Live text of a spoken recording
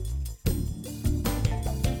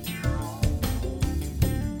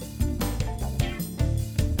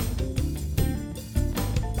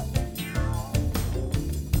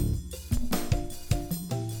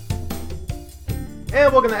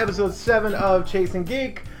And welcome to episode 7 of Chasing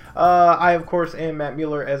Geek. I, of course, am Matt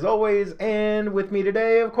Mueller, as always. And with me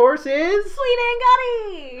today, of course, is... Sweet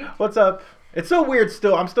Angotti! What's up? It's so weird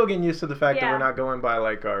still. I'm still getting used to the fact that we're not going by,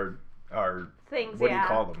 like, our things, what do you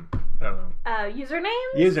call them? I don't know.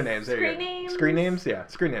 Usernames? Usernames, there Screen you go. names? Screen names? Yeah,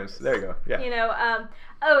 screen names. There you go. Yeah. You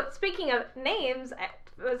know, speaking of names,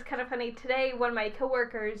 it was kind of funny. Today, one of my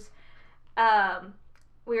coworkers,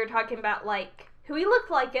 we were talking about, like, who we looked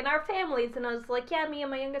like in our families, and I was like, yeah, me and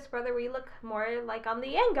my youngest brother, we look more like on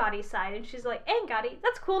the Angotti side, and she's like, Angotti?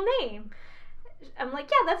 That's a cool name. I'm like,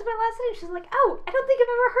 yeah, that's my last name. She's like, oh, I don't think I've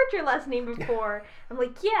ever heard your last name before. I'm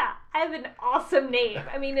like, yeah, I have an awesome name.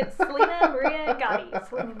 I mean, it's Selena Maria Angotti.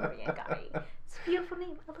 Selena Maria Angotti. It's a beautiful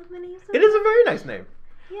name. I love the name. It is a very nice name.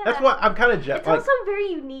 Yeah. That's why I'm kind of It's also very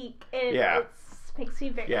unique, and it makes me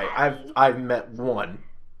very happy. I've met one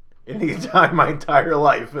in my entire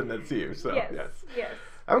life, and that's you. So yes.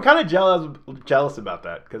 I'm kind of jealous about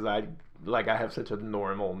that because I have such a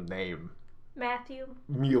normal name. Matthew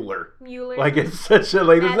Mueller. Like, it's such a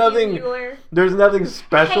there's nothing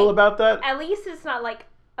special about that. At least it's not like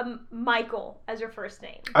a Michael as your first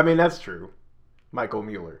name. I mean, that's true. Michael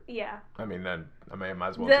Mueller. Yeah. I mean, then I might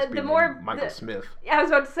as well just be Michael Smith. I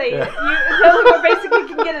was about to say, the only one basically you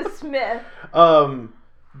can get is Smith.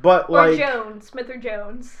 But or Jones, Smith or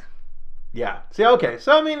Jones. Yeah. See, okay.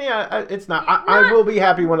 So I mean, it's not. I will be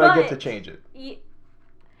happy when I get to change it.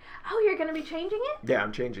 Oh, you're gonna be changing it? Yeah,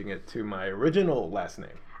 I'm changing it to my original last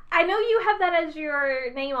name. I know you have that as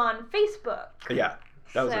your name on Facebook. Yeah,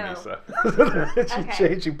 that was Anissa.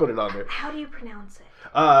 She put it on there. How do you pronounce it?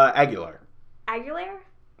 Aguilar. Aguilar.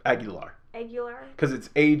 Aguilar. Because it's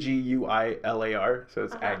Aguilar, so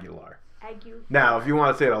it's Aguilar. Aguilar. Now, if you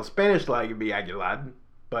want to say it all Spanish, like it'd be Aguilar,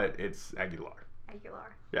 but it's Aguilar.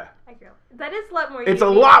 Yeah. That is a lot more. It's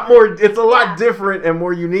unique. A lot different and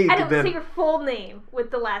more unique. I don't say your full name with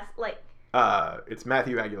the last It's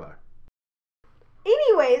Matthew Aguilar.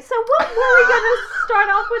 Anyway, so what were we gonna start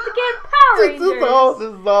off with again? Power Rangers.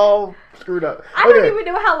 This is all screwed up. I don't even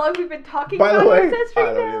know how long we've been talking about Ancestry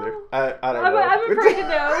I don't either. I don't know. I'm afraid to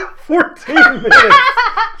know. 14 minutes.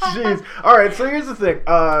 Jeez. All right. So here's the thing.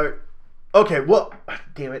 Okay, well,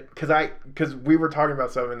 damn it, because we were talking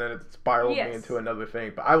about something and then it spiraled me into another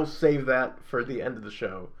thing, but I will save that for the end of the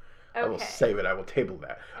show. Okay. I will save it. I will table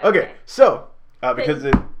that. Okay, so because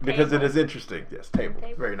it is interesting. Yes, table.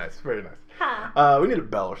 Very nice. Huh. We need a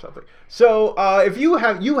bell or something. So if you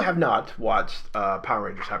have not watched Power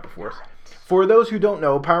Rangers Hyperforce, for those who don't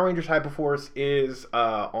know, Power Rangers Hyperforce is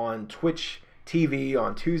on Twitch TV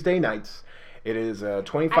on Tuesday nights. It is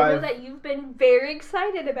 25... I know that you've been very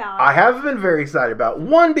excited about it. I have been very excited about it.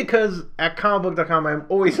 One, because at comicbook.com I'm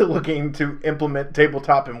always looking to implement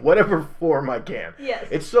tabletop in whatever form I can. Yes.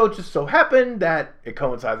 It's just so happened that it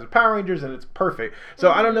coincides with Power Rangers and it's perfect.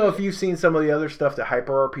 So I don't know if you've seen some of the other stuff that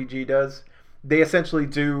Hyper RPG does. They essentially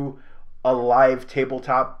do a live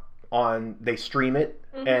tabletop they stream it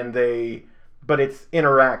but it's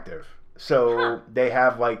interactive. So they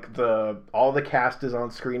have all the cast is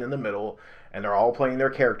on screen in the middle. And they're all playing their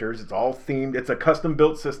characters. It's all themed. It's a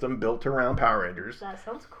custom-built system built around Power Rangers. That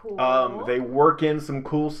sounds cool. They work in some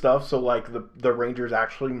cool stuff. So, the Rangers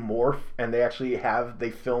actually morph, and they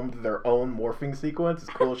filmed their own morphing sequence.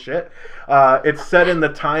 It's cool shit. It's set in the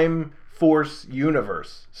Time Force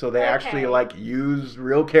universe. So, they actually, use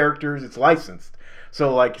real characters. It's licensed. So,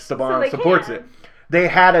 Saban supports it. They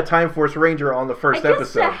had a Time Force Ranger on the first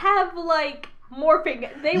episode. To have, morphing,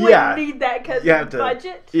 they wouldn't need that because of the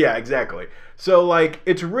budget. Yeah, exactly. So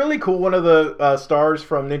it's really cool. One of the stars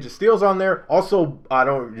from Ninja Steel's on there. Also,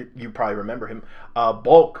 you probably remember him.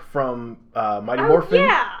 Bulk from Mighty Morphin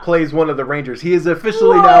plays one of the Rangers. He is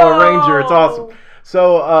officially now a Ranger. It's awesome.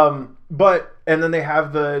 So and then they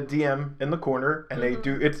have the DM in the corner, and they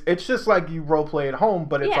do it's just like you role play at home,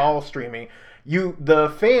 but it's all streaming.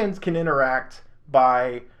 The fans can interact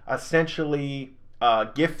by essentially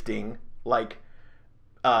gifting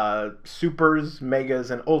supers,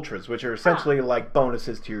 megas, and ultras, which are essentially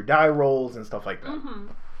bonuses to your die rolls and stuff like that. Mm-hmm.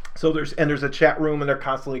 So there's a chat room, and they're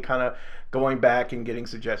constantly kind of going back and getting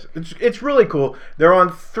suggestions. It's really cool. They're on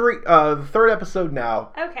the third episode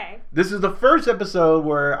now. Okay. This is the first episode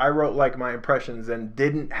where I wrote my impressions and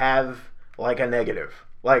didn't have a negative.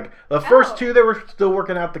 The first two, they were still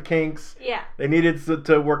working out the kinks. Yeah. They needed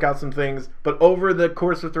to work out some things. But over the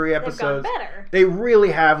course of 3 episodes, they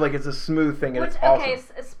really have, it's a smooth thing, and it's awesome. Okay,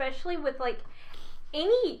 especially with,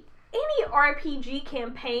 any RPG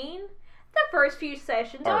campaign, the first few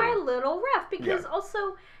sessions are a little rough. Because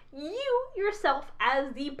also, you yourself,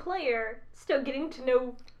 as the player, still getting to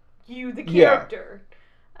know you, the character.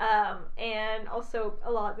 And also,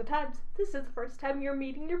 a lot of the times, this is the first time you're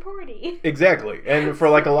meeting your party. Exactly. And for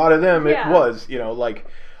like a lot of them, it was, like,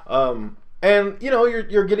 and,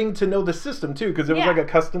 you're getting to know the system too, because it was like a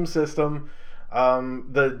custom system.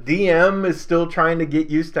 The DM is still trying to get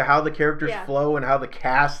used to how the characters flow and how the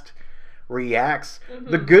cast reacts.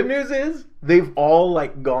 The good news is they've all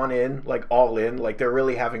like gone in, like all in, like they're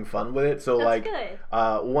really having fun with it. So that's good.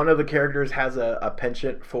 One of the characters has a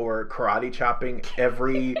penchant for karate chopping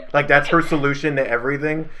every like that's her solution to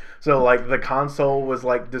everything. So like the console was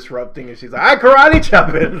like disrupting and she's like, I karate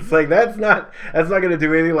chop it. It's like that's not gonna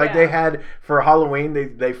do anything. Like they had for Halloween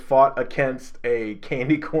they fought against a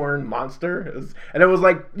candy corn monster. And it was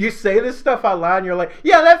like you say this stuff out loud and you're like,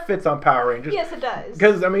 yeah, that fits on Power Rangers. Yes, it does.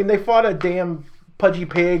 Because I mean they fought a damn pudgy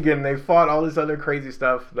pig and they fought all this other crazy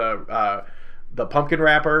stuff. The pumpkin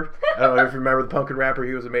rapper. I don't know if you remember the pumpkin rapper.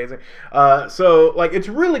 He was amazing. So like it's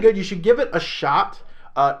really good. You should give it a shot.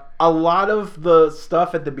 A lot of the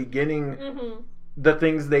stuff at the beginning, the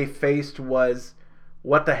things they faced was,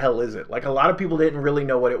 what the hell is it? Like a lot of people didn't really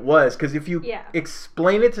know what it was because if you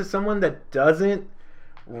explain it to someone that doesn't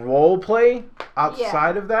role play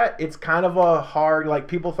outside of that, it's kind of a hard. Like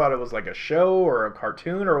people thought it was like a show or a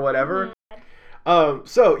cartoon or whatever.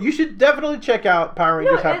 So you should definitely check out Power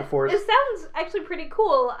Rangers Hyperforce. It sounds actually pretty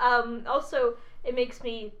cool. Also, it makes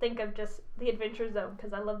me think of just the Adventure Zone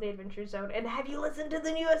because I love the Adventure Zone. And have you listened to the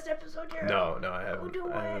newest episode, Jared? No, I haven't.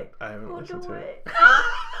 I haven't listened to it.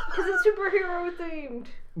 Because it's superhero themed.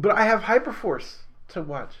 But I have Hyperforce to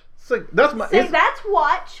watch. It's like that's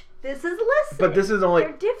watch. This is listen. But this is only.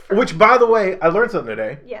 They're different. Which, by the way, I learned something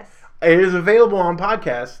today. Yes. It is available on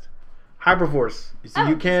podcast. Hyperforce. So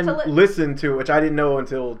you can listen to it, which I didn't know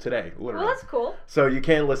until today, literally. Well, that's cool. So you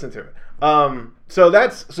can listen to it.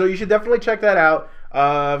 So you should definitely check that out.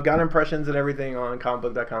 I've got impressions and everything on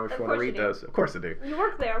comicbook.com if you want to read those. Of course I do. You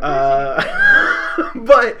work there.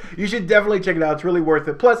 But you should definitely check it out. It's really worth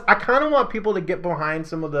it. Plus, I kind of want people to get behind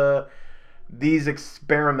some of these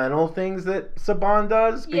experimental things that Saban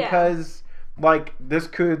does because like this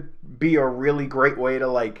could be a really great way to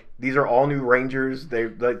like these are all new Rangers. They're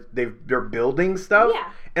building stuff,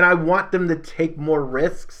 and I want them to take more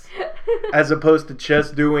risks as opposed to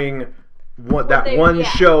just doing one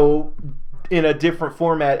show in a different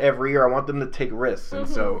format every year. I want them to take risks, and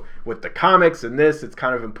so with the comics and this, it's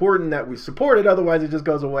kind of important that we support it. Otherwise, it just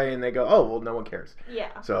goes away, and they go, "Oh, well, no one cares."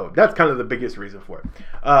 Yeah. So that's kind of the biggest reason for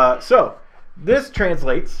it. So this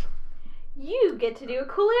translates. You get to do a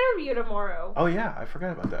cool interview tomorrow. Oh yeah, I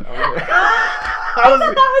forgot about that. That was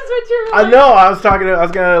what you were. I know. I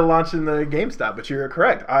was gonna launch in the GameStop, but you're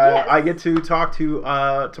correct. I get to talk to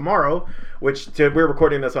tomorrow, we're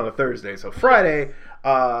recording this on a Thursday, so Friday.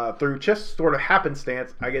 Through just sort of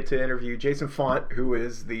happenstance, I get to interview Jason Font, who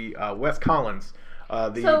is the Wes Collins,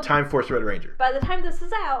 Time Force Red Ranger. By the time this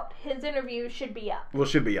is out, his interview should be up. Well,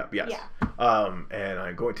 should be up, yes. Yeah. And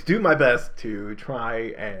I'm going to do my best to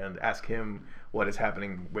try and ask him what is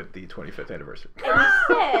happening with the 25th anniversary. And you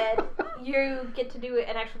said you get to do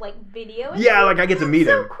an actual video. Yeah, like I get to meet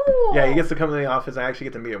him. So cool. Yeah, he gets to come to the office. I actually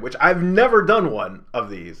get to meet him, which I've never done one of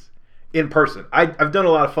these. In person. I've done a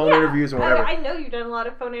lot of phone interviews and whatever. I know you've done a lot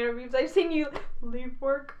of phone interviews. I've seen you leave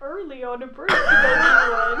work early on a break to go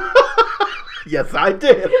do one. Yes, I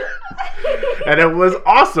did. And it was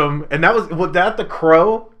awesome. And was that the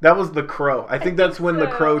Crow? That was the Crow. I think that's when the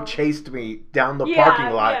Crow chased me down the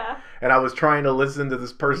parking lot. Yeah. And I was trying to listen to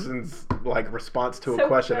this person's response to a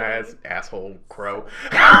question I asked, asshole Crow.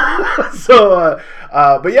 But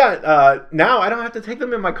now I don't have to take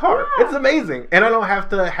them in my car. Yeah. It's amazing. And I don't have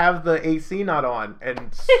to have the AC not on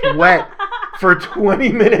and sweat for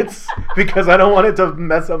 20 minutes because I don't want it to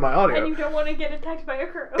mess up my audio. And you don't want to get attacked by a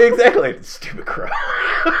crow. Exactly. Stupid crow.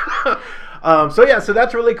 So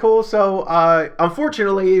that's really cool. So,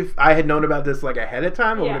 unfortunately, if I had known about this ahead of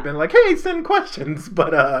time, I would have been like, hey, send questions.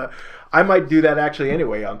 But I might do that actually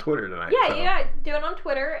anyway on Twitter tonight. Yeah, do it on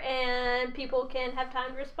Twitter, and people can have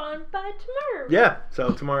time to respond by tomorrow. Yeah,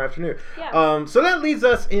 so tomorrow afternoon. Yeah. So that leads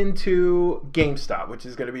us into GameStop, which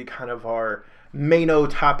is going to be kind of our main-o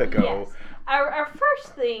topico. Yes. Our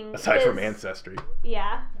first thing aside from Ancestry.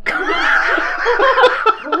 Yeah.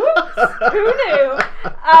 Whoops. Who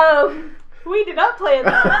knew? We did not plan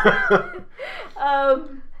that.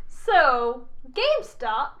 So,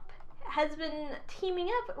 GameStop has been teaming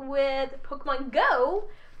up with Pokemon Go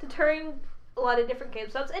to turn a lot of different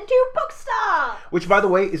GameStops into Pokestop. Which, by the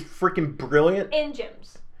way, is freaking brilliant. And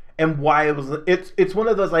gyms. And why it's one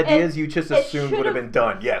of those ideas you just assumed would have been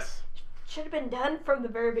done. Yes. Should have been done from the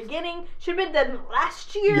very beginning. Should have been done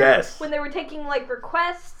last year. Yes. When they were taking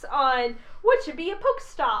requests on what should be a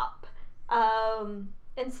Pokestop.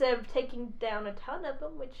 instead of taking down a ton of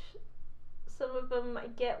them, which some of them I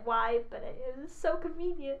get why, but it was so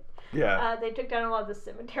convenient. Yeah. They took down a lot of the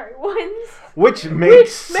cemetery ones. Which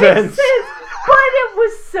makes sense. But it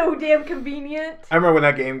was so damn convenient. I remember when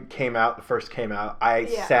that game first came out, I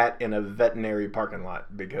sat in a veterinary parking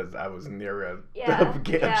lot because I was near a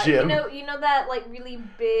gym. You know that like really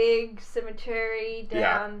big cemetery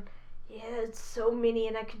down. Yeah, it's so many,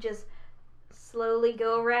 and I could just slowly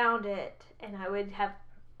go around it, and I would have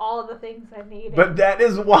all the things I needed. But that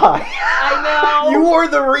is why. I know. You were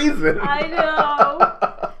the reason. I know.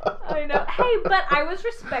 Hey, but I was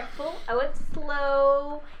respectful. I went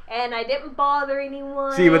slow, and I didn't bother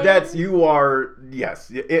anyone. See, but yes.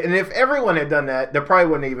 And if everyone had done that, there probably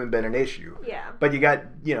wouldn't have even been an issue. Yeah. But you got,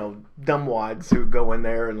 dumbwads who go in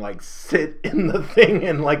there and, like, sit in the thing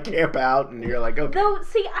and, like, camp out, and you're like, okay. Though,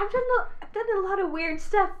 see, I've done a lot of weird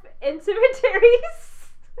stuff in cemeteries.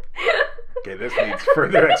 Okay, this needs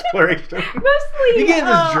further exploration. Mostly, you can't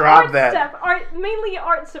just drop art that. Stuff. Mainly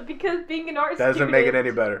art stuff, because being an art doesn't student make it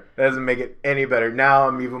any better. Doesn't make it any better. Now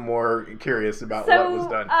I'm even more curious about what was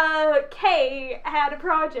done. Kay had a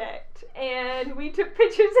project, and we took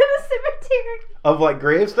pictures in a cemetery. Of, like,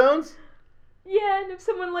 gravestones? Yeah, and of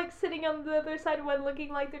someone, like, sitting on the other side of one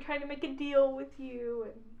looking like they're trying to make a deal with you.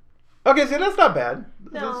 And... Okay, so that's not bad.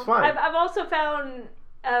 No, that's fine. I've also found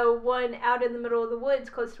one out in the middle of the woods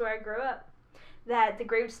close to where I grew up, that the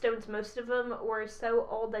gravestones, most of them were so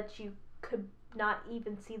old that you could not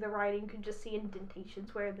even see the writing, you could just see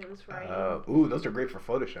indentations where there was writing. Ooh, those are great for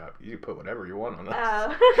Photoshop. You can put whatever you want on those.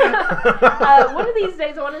 One of these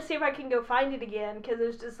days I want to see if I can go find it again, because it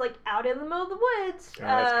was just like out in the middle of the woods,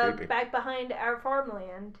 that's creepy. back behind our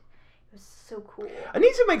farmland. It was so cool.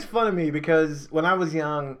 Anissa makes fun of me because when I was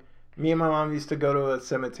young, me and my mom used to go to a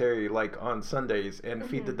cemetery like on Sundays and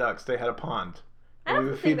feed the ducks. They had a pond. And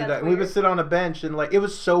we would feed the ducks. And we would sit on a bench, and like it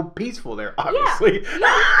was so peaceful there, obviously.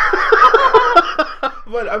 Yeah.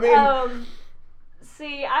 But I mean,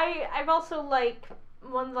 see, I've also, like,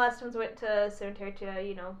 one of the last times I went to a cemetery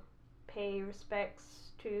to, pay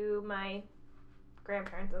respects to my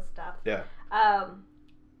grandparents and stuff. Yeah.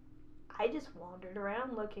 I just wandered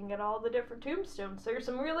around looking at all the different tombstones. There's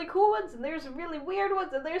some really cool ones, and there's some really weird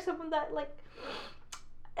ones, and there's some that, like,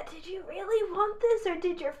 did you really want this, or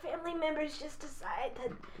did your family members just decide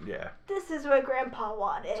that this is what Grandpa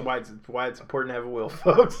wanted? That's why it's important to have a will,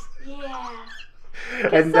 folks. Yeah.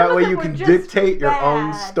 And that way you can dictate your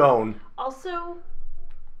own stone. Also,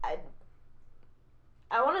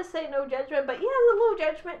 I want to say no judgment, but yeah, a little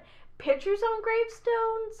judgment. Pictures on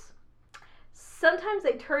gravestones, sometimes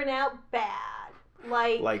they turn out bad.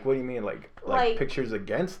 Like what do you mean? Like pictures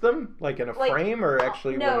against them? Like in a frame, or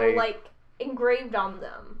actually no, when they... like engraved on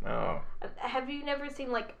them. Oh. Have you never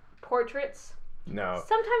seen, like, portraits? No.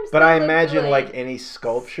 Sometimes but I imagine, good. like, any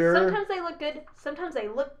sculpture... Sometimes they look good, sometimes they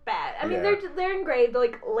look bad. I mean, Yeah. they're engraved,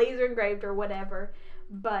 like, laser engraved or whatever,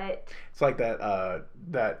 but... It's like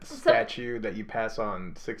that statue that you pass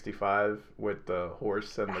on 65 with the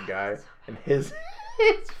horse and the guy, and his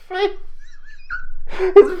face...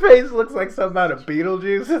 His face looks like something out of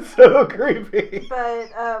Beetlejuice. It's so creepy. But,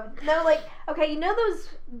 no, like, okay, you know those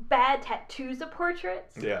bad tattoos of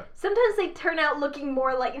portraits? Yeah. Sometimes they turn out looking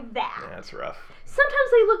more like that. Yeah, that's rough. Sometimes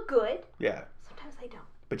they look good. Yeah. Sometimes they don't.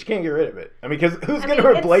 But you can't get rid of it. I mean, because who's going to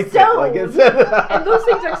replace it? Like, it's... and those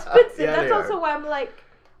things are expensive. Yeah, that's also why I'm like,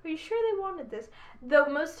 are you sure they wanted this? Though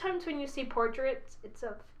most times when you see portraits, it's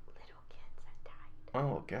of little kids that died.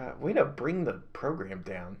 Oh, God. Way to bring the program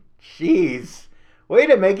down. Jeez. Way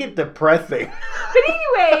to make it depressing. But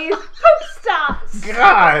anyways, Poke Stops.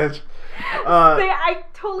 Gosh. I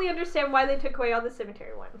totally understand why they took away all the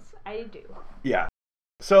cemetery ones. I do. Yeah.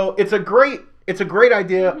 So it's a great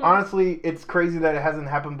idea. Mm-hmm. Honestly, it's crazy that it hasn't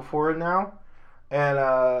happened before now. And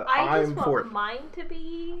I'm for it. I just want mine to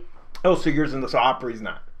be. Oh, so yours in the Opry's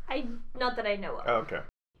not. Not that I know of. Oh, okay.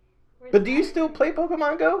 But do you still play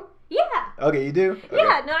Pokemon Go? Yeah. Okay, you do? Okay.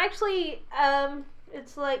 Yeah, no, actually,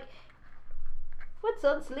 it's like, what's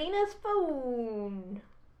on Selena's phone?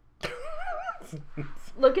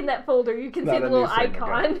 Look in that folder. You can see the little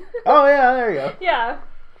icon. Oh, yeah, there you go. Yeah.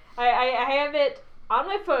 I have it on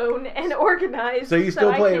my phone and organized. So you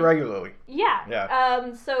still play it regularly? Yeah.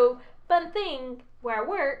 Yeah. So, fun thing, where I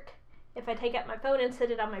work, if I take out my phone and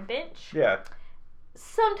set it on my bench. Yeah.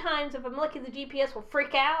 Sometimes, if I'm lucky, the GPS will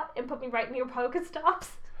freak out and put me right near Pokestops.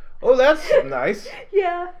 Oh, that's nice.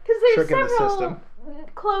 Yeah, because there's Tricking several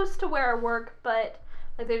close to where I work, but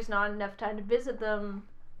like there's not enough time to visit them,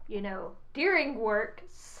 during work,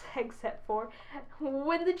 except for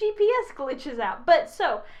when the GPS glitches out. But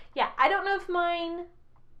so, yeah, I don't know if mine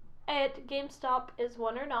at GameStop is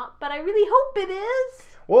one or not, but I really hope it is.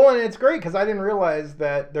 Well, and it's great because I didn't realize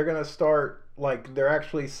that they're going to start, like, they're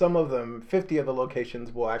actually, some of them, 50 of the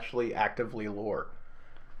locations will actually actively lure.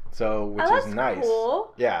 So, which is nice.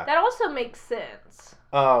 Cool. Yeah. That also makes sense.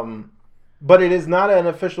 But it is not an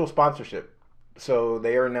official sponsorship. So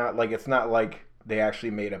they are not, like, it's not like they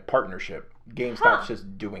actually made a partnership. GameStop's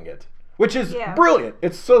just doing it. Which is brilliant.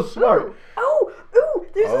 It's so smart. Ooh,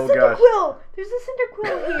 there's a Cyndaquil. There's a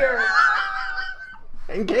Cyndaquil here.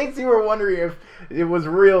 In case you were wondering if it was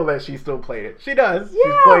real that she still played it. She does. Yeah.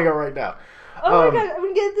 She's playing it right now. Oh my god, I'm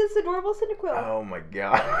going to get this adorable Cyndaquil. Oh my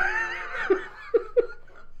god.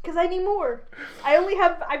 Because I need more. I've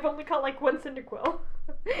only caught like one Cyndaquil.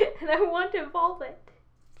 And I want to evolve it.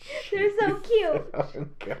 They're so cute. Oh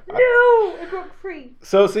god. No, it broke free.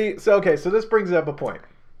 So this brings up a point.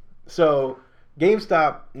 So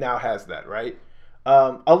GameStop now has that, right?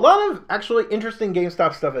 A lot of actually interesting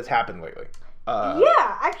GameStop stuff has happened lately.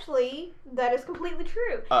 Yeah, actually, that is completely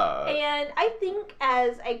true. And I think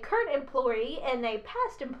as a current employee and a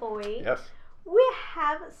past employee, yes, we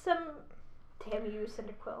have some, damn you,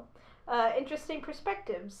 Cyndaquil, interesting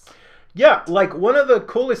perspectives. Yeah, like one of the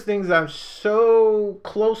coolest things I'm so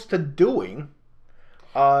close to doing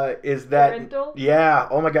is that... Rental? Yeah,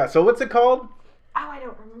 oh my god. So what's it called? Oh, I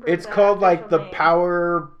don't remember. It's called like the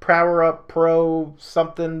Power Up Pro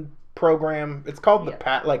something program. It's called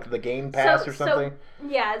the Game Pass or something.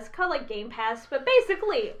 Yeah, it's called like Game Pass. But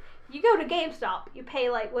basically, you go to GameStop, you pay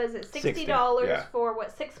like, what is it, $60 for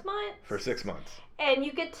what, 6 months? For 6 months. And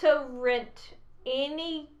you get to rent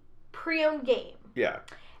any pre-owned game. Yeah.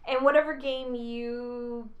 And whatever game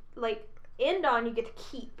you like end on, you get to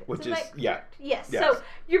keep. Which is Yes. So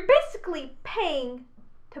you're basically paying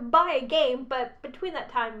to buy a game, but between that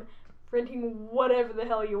time, renting whatever the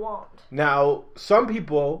hell you want. Now, some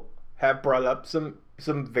people have brought up some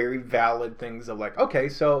very valid things of like, okay,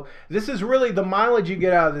 so this is really, the mileage you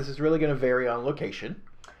get out of this is really going to vary on location.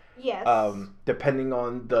 Yes. Depending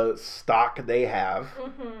on the stock they have.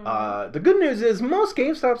 Mm-hmm. The good news is most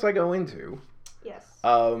GameStops I go into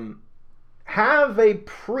have a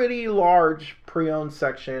pretty large pre-owned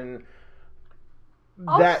section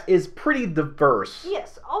that is pretty diverse.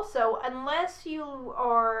 Yes. Also, unless you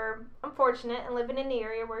are unfortunate and live in an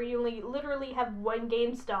area where you only literally have one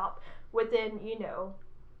GameStop within,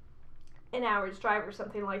 an hour's drive or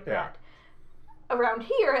something like that. Around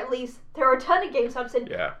here, at least, there are a ton of GameStops,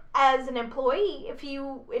 and as an employee, if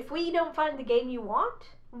we don't find the game you want,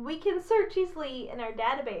 we can search easily in our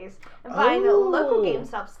database and find the local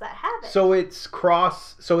GameStops that have it. So it's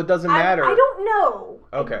so it doesn't matter. I don't know.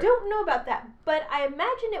 Okay. I don't know about that, but I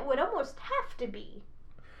imagine it would almost have to be.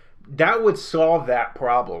 That would solve that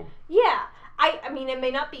problem. Yeah. I mean, it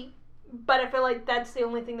may not be, but I feel like that's the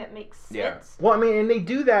only thing that makes sense. Yeah. Well, I mean, and they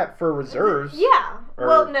do that for reserves. Yeah.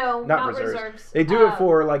 Well, no, not reserves. They do it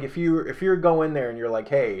for, like, if you go in there and you're like,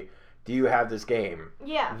 hey, do you have this game?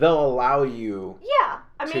 Yeah. They'll allow you. Yeah.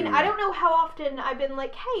 I mean, I don't know how often I've been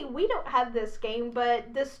like, hey, we don't have this game,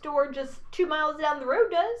 but this store just 2 miles down the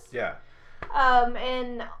road does. Yeah.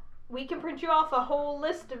 And we can print you off a whole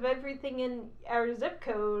list of everything in our zip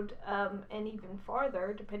code, and even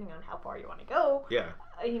farther, depending on how far you want to go. Yeah.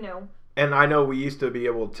 And I know we used to be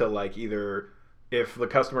able to, like, either, if the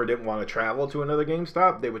customer didn't want to travel to another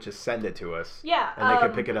GameStop, they would just send it to us. Yeah. And they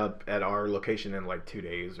could pick it up at our location in, like, 2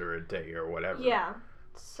 days or a day or whatever. Yeah.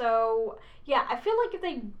 So, yeah, I feel like if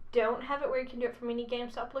they don't have it where you can do it from any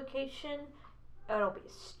GameStop location, it'll be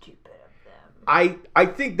stupid of them. I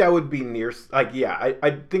think that would be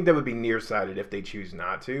I think that would be nearsighted if they choose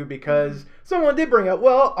not to, because someone did bring up,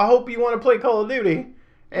 well, I hope you want to play Call of Duty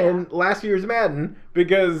and last year's Madden,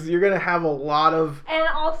 because you're going to have a lot of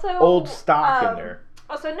old stock in there.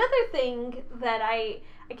 Also, another thing that I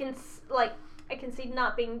can see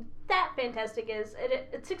not being that fantastic is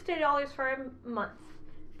it's $60 for a month.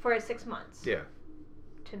 For 6 months. Yeah.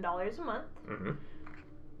 $10 a month. Mm-hmm.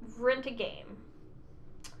 Rent a game.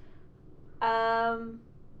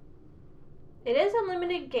 It is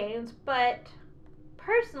unlimited games, but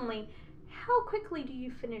personally, how quickly do you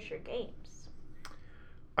finish your games?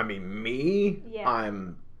 I mean,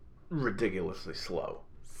 I'm ridiculously slow.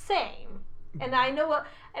 Same. And I know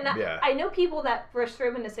I know people that rush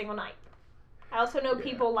through them in a single night. I also know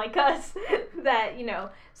people like us that,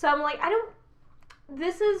 so I'm like,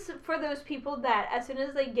 this is for those people that as soon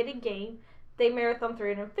as they get a game, they marathon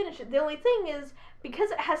through it and finish it. The only thing is,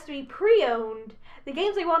 because it has to be pre-owned, the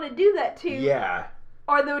games they want to do that to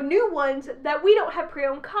are the new ones that we don't have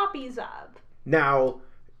pre-owned copies of. Now,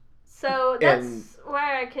 so that's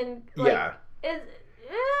where I can,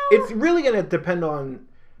 it's really going to depend on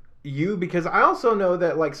because I also know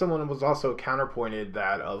that like someone was also counterpointed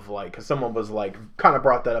that of like because someone was like kind of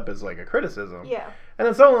brought that up as like a criticism. Yeah. And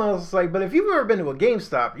then someone else was like, but if you've ever been to a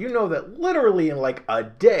GameStop, you know that literally in like a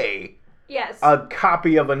day, yes, a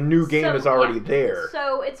copy of a new game is already there.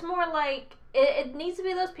 So it's more like it needs to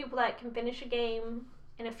be those people that can finish a game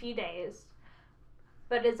in a few days,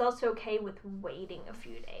 but it's also okay with waiting a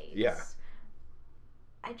few days. Yeah.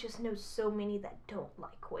 I just know so many that don't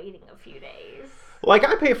like waiting a few days. Like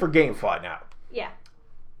I pay for GameFly now. Yeah.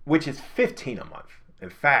 Which is $15 a month.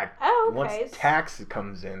 In fact, once tax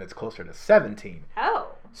comes in, it's closer to $17.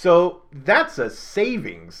 Oh. So that's a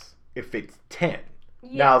savings if it's $10.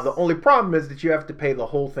 Yes. Now the only problem is that you have to pay the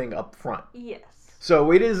whole thing up front. Yes.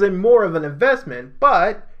 So it is more of an investment,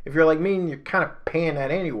 but if you're like me and you're kind of paying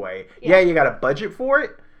that anyway, yeah you got a budget for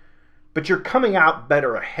it, but you're coming out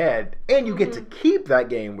better ahead, and you get to keep that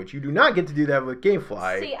game, which you do not get to do that with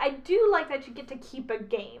GameFly. See, I do like that you get to keep a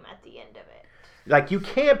game at the end of it. Like, you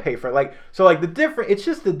can pay for it. Like, so, like, it's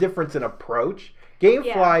just the difference in approach.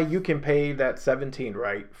 GameFly, you can pay that $17,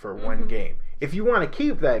 right, for one game. If you want to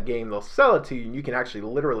keep that game, they'll sell it to you, and you can actually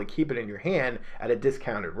literally keep it in your hand at a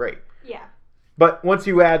discounted rate. Yeah. But once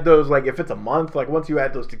you add those, like, if it's a month, like, once you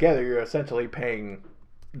add those together, you're essentially paying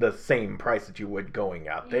the same price that you would going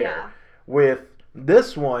out there. Yeah. With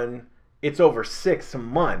this one, it's over 6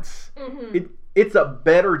 months. It's a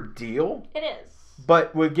better deal. It is.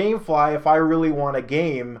 But with GameFly, if I really want a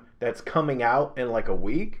game that's coming out in like a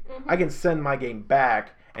week, I can send my game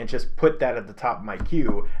back and just put that at the top of my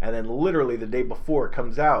queue. And then literally the day before it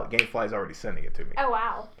comes out, GameFly's already sending it to me. Oh,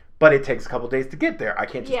 wow. But it takes a couple days to get there. I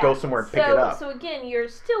can't just go somewhere and pick it up. So again, you're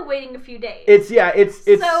still waiting a few days.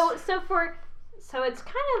 So it's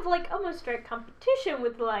kind of like almost direct competition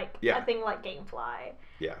with like a thing like GameFly.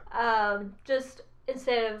 Yeah. Just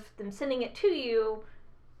instead of them sending it to you,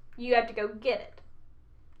 you have to go get it.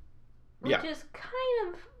 Which is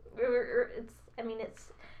kind of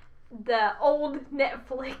it's the old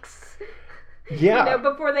Netflix. Yeah.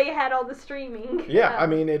 Before they had all the streaming. Yeah, I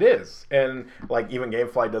mean it is. And like even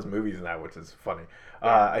GameFly does movies now, which is funny.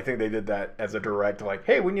 I think they did that as a direct like,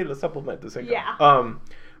 hey, we need to supplement this income. Yeah.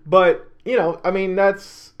 But, I mean,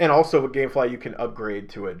 that's... And also with GameFly, you can upgrade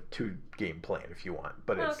to a 2-game plan if you want.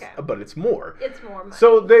 But it's more. It's more money.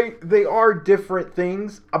 So they are different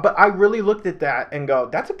things. But I really looked at that and go,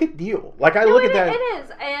 that's a good deal. Like, look at that... It is.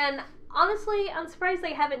 And honestly, I'm surprised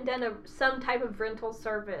they haven't done some type of rental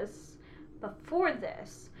service before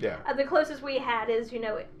this. Yeah. The closest we had is,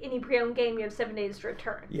 any pre-owned game, you have 7 days to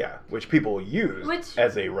return. Yeah, which people use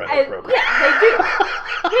as a rental program. Yeah, they do.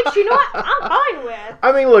 Which, what? I'm fine with.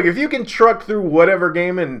 I mean, look, if you can truck through whatever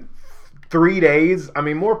game in 3 days, I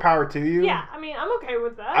mean, more power to you. Yeah, I mean, I'm okay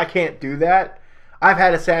with that. I can't do that. I've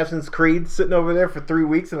had Assassin's Creed sitting over there for 3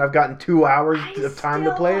 weeks, and I've gotten 2 hours of time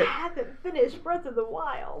to play it. I haven't finished Breath of the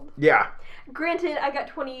Wild. Yeah. Granted, I got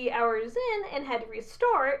 20 hours in and had to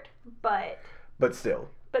restart, but... But still.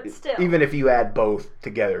 Even if you add both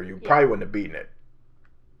together, you probably wouldn't have beaten it.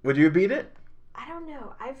 Would you have beat it? I don't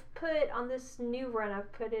know. On this new run,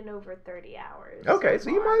 I've put in over 30 hours. Okay, so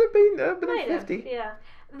you might have been at 50. Yeah.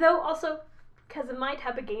 Though, also, because of my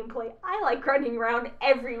type of gameplay, I like running around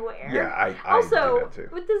everywhere. Yeah, I also, do that too.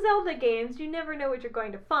 With the Zelda games, you never know what you're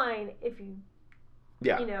going to find if you,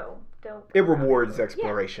 don't... It rewards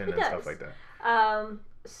exploration and stuff like that.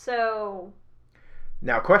 So...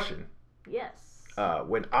 Now, question. Yes.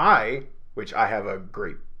 Which I have a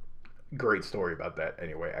great story about that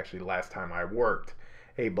anyway. Actually, last time I worked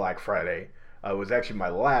a Black Friday, was actually my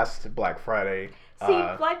last Black Friday. See,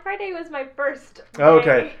 Black Friday was my first day.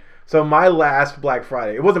 Okay. So my last Black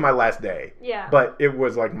Friday, it wasn't my last day. Yeah. But it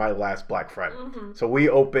was like my last Black Friday. So we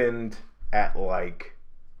opened at like,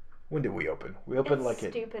 when did we open? We opened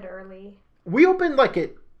stupid early. We opened like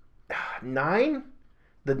at 9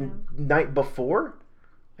 the night before,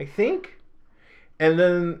 I think. And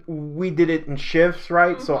then we did it in shifts,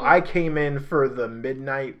 right? So I came in for the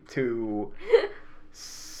midnight to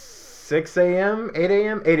 6 a.m., 8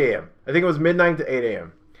 a.m., 8 a.m. I think it was midnight to 8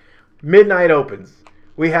 a.m. Midnight opens.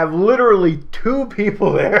 We have literally 2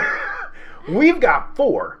 people there. We've got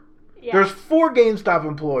 4. Yeah. There's 4 GameStop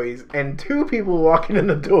employees and 2 people walking in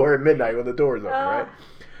the door at midnight when the door is open, right?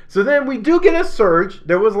 So then we do get a surge.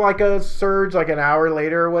 There was like a surge like an hour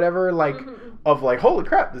later or whatever, of like, holy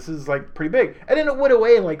crap, this is like pretty big. And then it went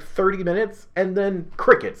away in like 30 minutes and then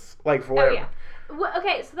crickets, like forever. Oh, yeah. Well,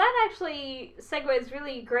 okay, so that actually segues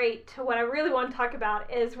really great to what I really want to talk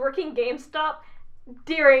about is working GameStop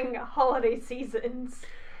during holiday seasons.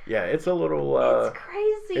 Yeah, it's a little... it's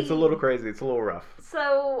crazy. It's a little crazy. It's a little rough.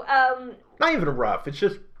 So, not even rough. It's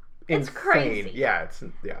just It's crazy. Yeah,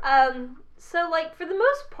 yeah. So like for the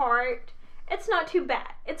most part, it's not too bad.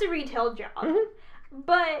 It's a retail job,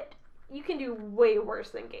 but you can do way worse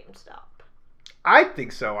than GameStop. I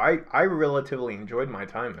think so. I relatively enjoyed my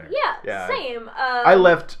time there. Yeah. Same. I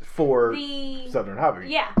left for Southern Hobby.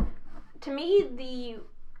 Yeah. To me, the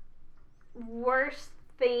worst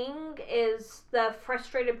thing is the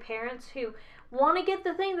frustrated parents who want to get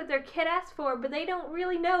the thing that their kid asked for, but they don't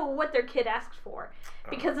really know what their kid asked for.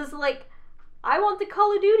 Because it's like, I want the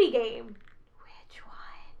Call of Duty game. Which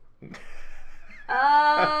one?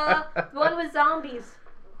 The one with zombies.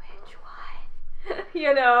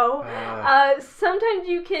 You know, sometimes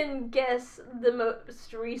you can guess the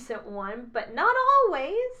most recent one, but not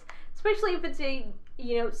always. Especially if it's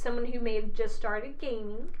someone who may have just started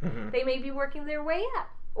gaming. They may be working their way up.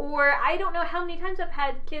 Or I don't know how many times I've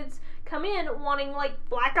had kids come in wanting like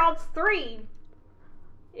Black Ops 3.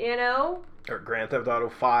 You know? Or Grand Theft Auto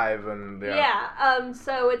 5 and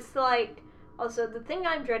so it's like, also the thing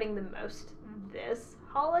I'm dreading the most this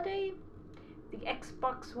holiday, the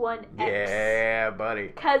Xbox One X. Yeah, buddy.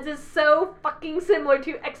 Because it's so fucking similar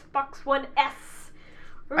to Xbox One S.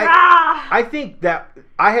 I think that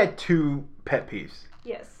I had two pet peeves.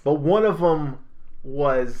 Yes. But one of them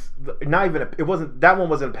was not even that one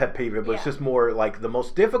wasn't a pet peeve. It was just more like the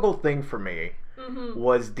most difficult thing for me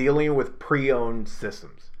was dealing with pre-owned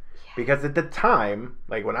systems. Yeah. Because at the time,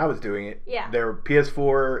 like when I was doing it, their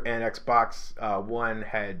PS4 and Xbox One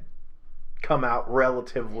had come out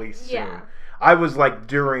relatively soon. Yeah. I was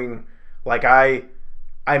like I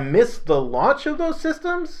missed the launch of those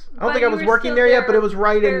systems. I don't think I was working there yet, but it was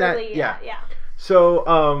right in that. Yeah.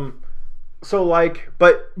 So,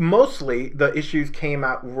 but mostly the issues came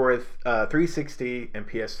out with 360 and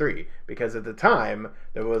PS3 because at the time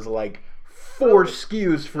there was like 4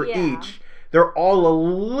 SKUs for each. They're all a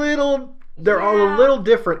little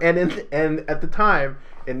different, and at the time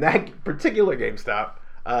in that particular GameStop.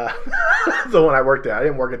 The one I worked at. I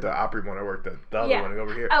didn't work at the Opry one. I worked at the other one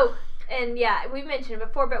over here. Oh, and we've mentioned it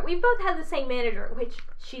before, but we both had the same manager, which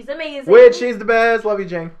she's amazing. She's the best. Love you,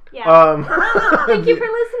 Jane. Yeah. Thank you for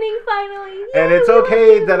listening, finally. Yay, and it's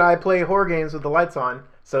okay that I play horror games with the lights on,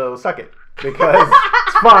 so suck it. Because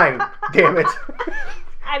it's fine. Damn it.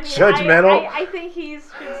 I mean, judgmental. I think he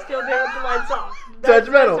should still do it with the lights off. That's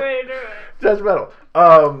judgmental. The best way to do it. Judgmental.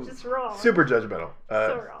 Just wrong. Super judgmental.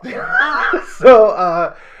 So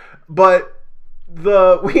wrong. But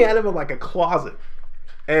we had them in like a closet,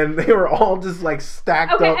 and they were all just like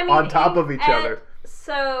stacked up on top of each other.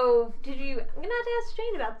 So, I'm gonna have to ask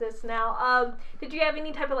Jane about this now. Did you have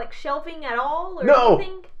any type of like shelving at all or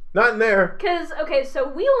anything? Not in there. So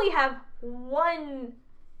we only have one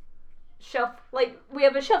shelf. Like we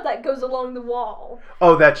have a shelf that goes along the wall.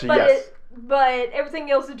 Oh, yes. But everything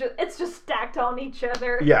else is just stacked on each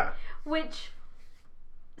other. Yeah. Which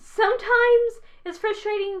sometimes is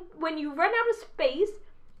frustrating when you run out of space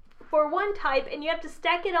for one type and you have to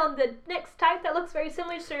stack it on the next type that looks very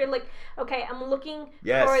similar. So you're like, okay, I'm looking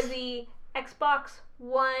for the Xbox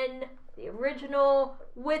One, the original,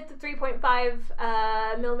 with the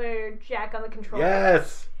 3.5 millimeter jack on the controller.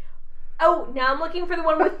 Yes. Oh, now I'm looking for the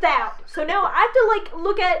one without. So now I have to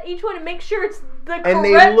look at each one and make sure it's the correct one. And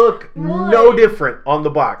they look no different on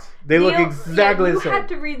the box. They look exactly the same. You have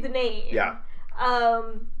to read the name. Yeah.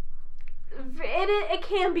 It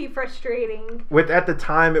can be frustrating. At the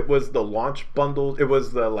time, it was the launch bundles. It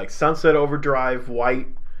was the like Sunset Overdrive white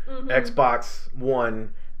Xbox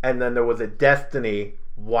One, and then there was a Destiny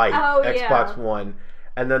white Xbox One.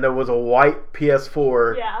 And then there was a white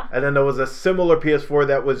PS4. Yeah. And then there was a similar PS4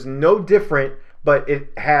 that was no different, but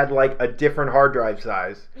it had like a different hard drive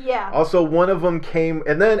size. Yeah. Also, one of them came,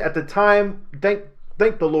 and then at the time, thank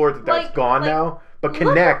the Lord that's gone now. But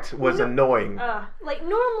Kinect was annoying.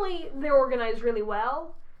 Normally they're organized really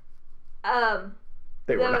well.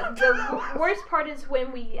 They were not. The worst part is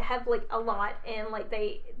when we have like a lot and like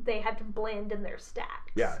they have to blend in their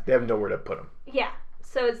stacks. Yeah, they have nowhere to put them. Yeah.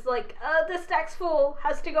 So it's like, this stack's full,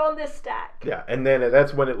 has to go on this stack. Yeah, and then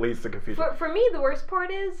that's when it leads to confusion. For me, the worst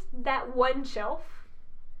part is that one shelf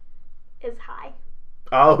is high.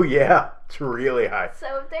 Oh, yeah. It's really high.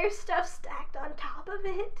 So if there's stuff stacked on top of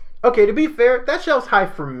it. Okay, to be fair, that shelf's high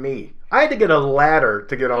for me. I had to get a ladder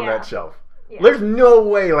to get on that shelf. Yeah. There's no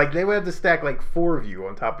way. Like, they would have to stack like 4 of you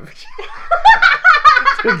on top of each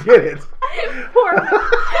other to get it.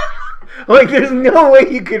 Like, there's no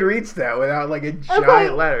way you could reach that without like a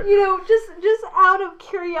giant ladder. Just out of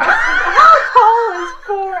curiosity, how tall is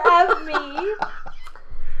 4 of me?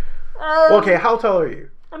 Okay, how tall are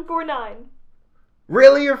you? I'm 4'9".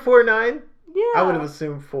 Really, you're 4'9"? Yeah. I would have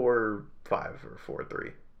assumed 4'5" or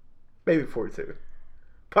 4'3", maybe 4'2".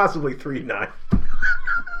 possibly 3.9.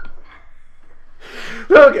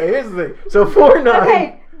 Okay, here's the thing. So 4.9.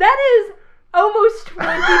 Okay, that is almost 20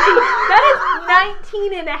 feet. That is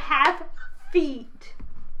 19 and a half feet.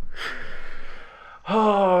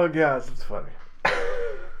 Oh, gosh, it's funny.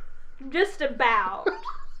 Just about.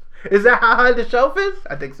 Is that how high the shelf is?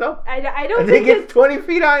 I think so. I don't I think it's 20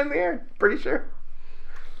 feet high in the air. Pretty sure.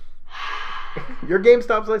 Your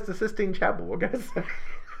GameStop's like the Sistine Chapel. What can I say?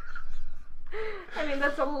 I mean,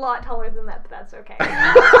 that's a lot taller than that, but that's okay.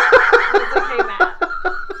 That's okay, Matt.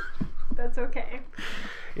 That's okay.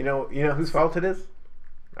 You know whose fault it is?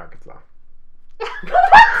 Arkansas.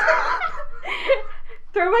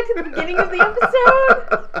 Throw back to the beginning of the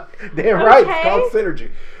episode. Damn right, it's called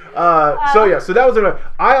synergy. So that was another.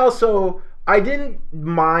 I didn't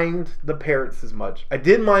mind the parents as much. I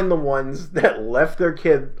did mind the ones that left their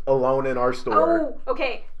kid alone in our store. Oh,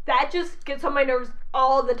 okay. That just gets on my nerves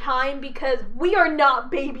all the time because we are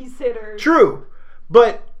not babysitters. True.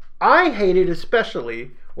 But I hate it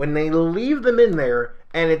especially when they leave them in there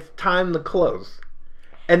and it's time to close.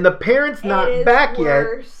 And the parent's not back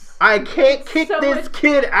yet. I can't kick this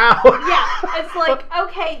kid out. Yeah, it's like,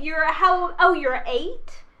 okay, you're 8?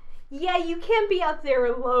 Yeah, you can't be out there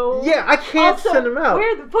alone. Yeah, I can't send him out.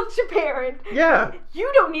 Where the fuck's your parent? Yeah. You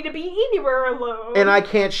don't need to be anywhere alone. And I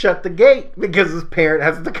can't shut the gate because his parent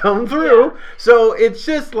has to come through. Yeah. So it's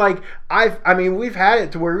just like, we've had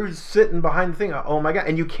it to where we're sitting behind the thing. Oh my God.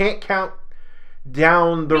 And you can't count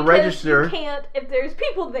down the register. You can't if there's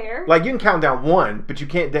people there. Like, you can count down one, but you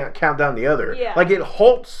can't count down the other. Yeah. Like, it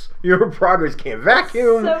halts your progress. Can't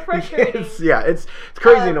vacuum. It's so frustrating. It's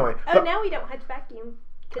crazy annoying. Now we don't have to vacuum.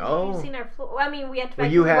 Because you've seen our floor. I mean, we have to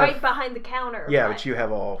vacuum right behind the counter. Yeah, but you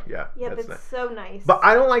have all. Yeah, but it's so nice. But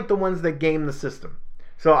I don't like the ones that game the system.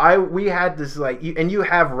 So we had this and you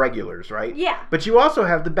have regulars, right? Yeah. But you also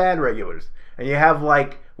have the bad regulars, and you have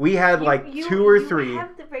we had 2 or 3. You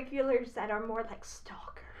have the regulars that are more like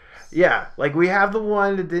stalkers. Yeah, like we have the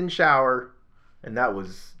one that didn't shower, and that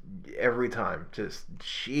was every time just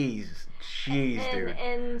jeez, dude.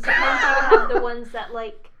 And sometimes you have the ones that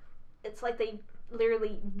it's like they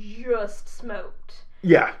literally just smoked.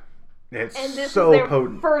 Yeah. It's and this so is their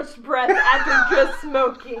potent. First breath after just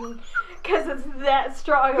smoking. Because it's that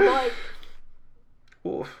strong. I'm like,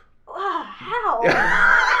 oof. How?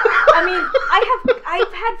 I mean,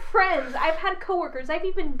 I've had friends, I've had coworkers, I've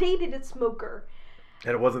even dated a smoker.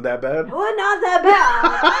 And it wasn't that bad? Well, not that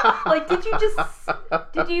bad.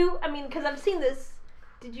 Because I've seen this,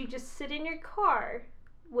 did you just sit in your car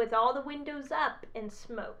with all the windows up and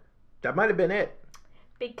smoke? That might have been it.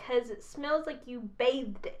 Because it smells like you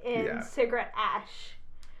bathed in cigarette ash.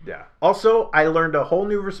 Yeah. Also, I learned a whole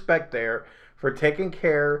new respect there for taking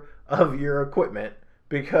care of your equipment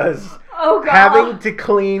because having to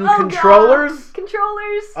clean controllers.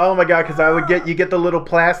 Controllers. Oh my God! Because you get the little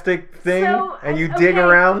plastic thing and you dig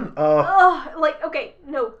around.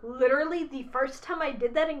 Literally the first time I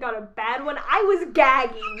did that and got a bad one, I was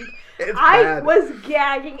gagging. I was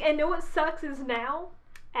gagging, and know what sucks is now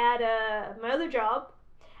at my other job,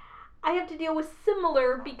 I have to deal with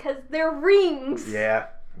similar because they're rings. Yeah.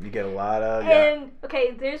 You get a lot of... And,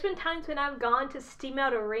 there's been times when I've gone to steam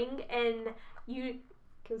out a ring and you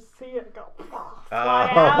can see it go fly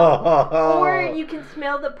out. Or you can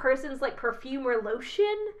smell the person's, perfume or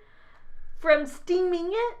lotion from steaming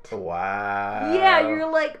it. Wow. Yeah, you're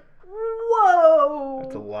like, whoa.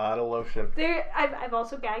 That's a lot of lotion. I've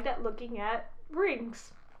also gagged at looking at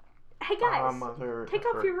rings. Hey, guys, take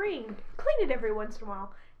off your ring. Clean it every once in a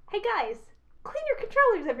while. Hey, guys, clean your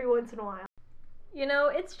controllers every once in a while.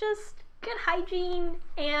 It's just good hygiene,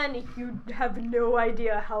 and you have no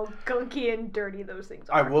idea how gunky and dirty those things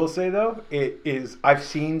are. I will say, though, I've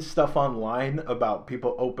seen stuff online about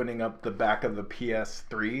people opening up the back of the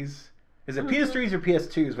PS3s. Is it PS3s or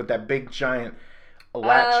PS2s with that big giant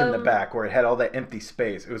latch in the back where it had all that empty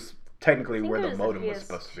space? It was technically where the modem was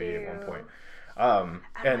supposed to be at one point.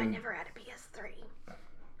 I never had a PS3.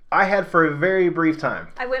 I had for a very brief time.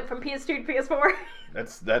 I went from PS2 to PS4.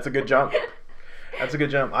 That's a good jump. That's a good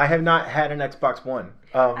jump. I have not had an Xbox One.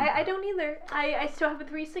 I don't either. I still have a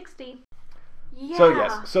 360. Yeah. So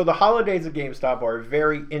yes. So the holidays at GameStop are a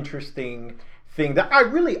very interesting thing that I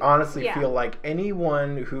really honestly feel like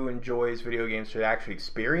anyone who enjoys video games should actually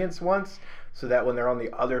experience once, so that when they're on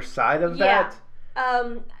the other side of that.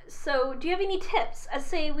 So do you have any tips?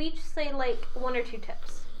 We each say 1 or 2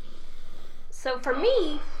 tips. So for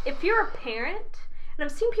me, if you're a parent, and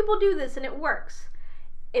I've seen people do this and it works,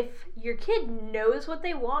 if your kid knows what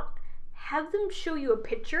they want, have them show you a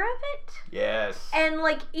picture of it. Yes. And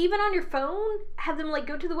even on your phone, have them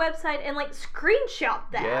go to the website and screenshot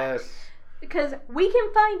that. Yes. Because we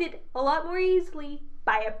can find it a lot more easily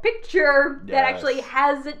by a picture that actually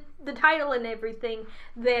has the title and everything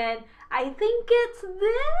than I think it's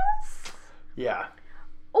this. Yeah.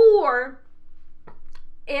 Or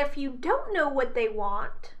if you don't know what they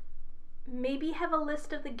want, maybe have a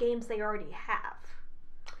list of the games they already have.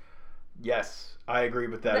 Yes, I agree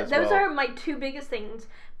with that as well. Those are my two biggest things,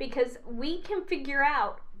 because we can figure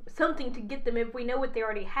out something to get them if we know what they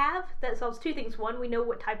already have. That solves two things. One, we know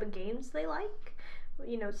what type of games they like,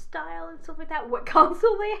 style and stuff like that, what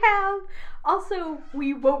console they have. Also,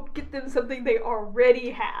 we won't get them something they already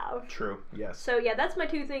have. True, yes. So yeah, that's my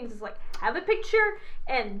two things, is like, have a picture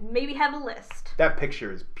and maybe have a list. That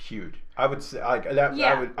picture is huge. I would say, that.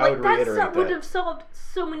 Yeah, I would reiterate that. Would have solved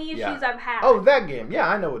so many issues I've had. Oh, that game. Yeah,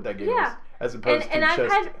 I know what that game is. As opposed to and I've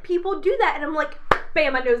had people do that, and I'm like,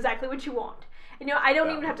 bam, I know exactly what you want. I don't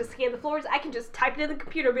even have to scan the floors. I can just type it in the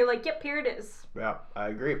computer and be like, yep, here it is. Yeah, I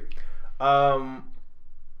agree.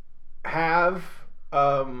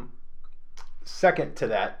 Second to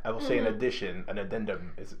that, I will say an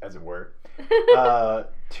addendum, as it were,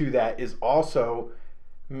 to that is also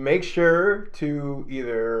make sure to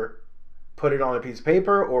either put it on a piece of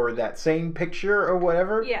paper or that same picture or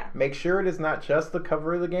whatever. Yeah. Make sure it is not just the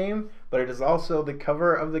cover of the game, but it is also the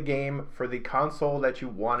cover of the game for the console that you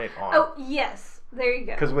want it on. Oh, yes. There you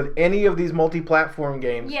go. Because with any of these multi-platform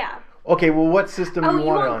games... Yeah. Okay, well, what system do you want it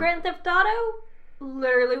on? Oh, you want Grand Theft Auto?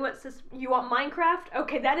 Literally, what system? You want Minecraft?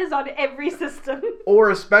 Okay, that is on every system.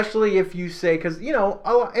 Or especially if you say, because, and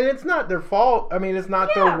it's not their fault. I mean, it's not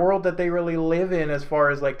the world that they really live in as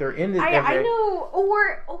far as, like, they're in this. I know.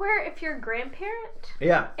 Or if you're a grandparent.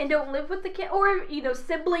 Yeah. And don't live with the kid. Or,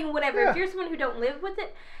 sibling, whatever. Yeah. If you're someone who don't live with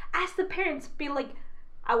it, ask the parents. Be like,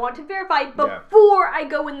 I want to verify before I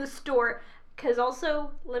go in the store. Because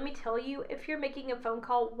also, let me tell you, if you're making a phone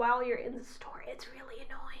call while you're in the store, it's really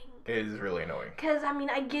annoying. It is really annoying. Because,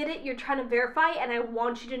 I get it. You're trying to verify, and I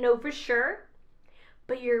want you to know for sure.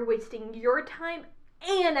 But you're wasting your time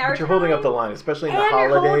and our time. But you're holding up the line, especially in the holidays.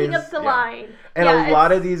 And you're holding up the line. And a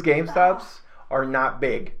lot of these GameStops are not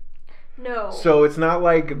big. No. So it's not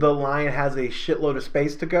like the line has a shitload of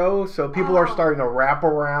space to go. So people are starting to wrap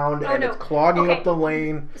around, and it's clogging up the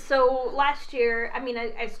lane. So last year,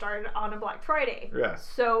 I started on a Black Friday. Yes.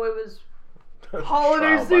 So it was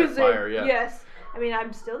holiday season. Yes.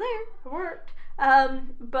 I'm still there. I worked.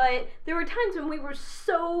 But there were times when we were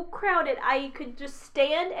so crowded, I could just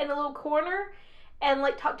stand in a little corner and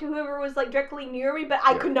talk to whoever was directly near me, but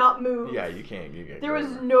I could not move. Yeah, you can't. There was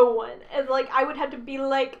no one, and I would have to be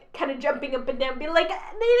kind of jumping up and down, be like,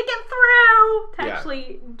 I need to get through to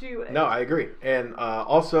actually do it. No, I agree, and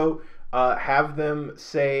also have them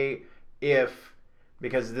say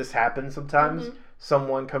because this happens sometimes. Mm-hmm.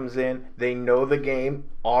 Someone comes in, they know the game,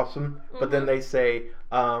 awesome, but then they say,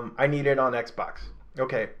 I need it on Xbox.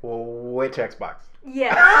 Okay, well, which Xbox?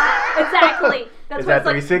 Yeah, exactly. That's is that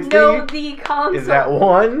 360? Know the console. Is that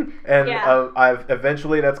one? And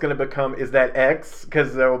eventually that's going to become, is that X?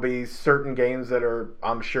 Because there will be certain games that are,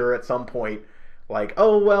 I'm sure at some point, they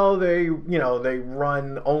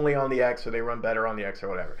run only on the X, or they run better on the X or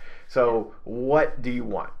whatever. So what do you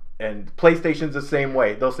want? And PlayStation's the same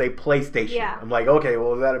way. They'll say PlayStation. Yeah. I'm like, okay,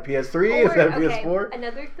 well, is that a PS3? Is that a PS4?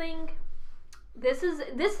 Another thing, this is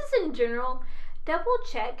in general, double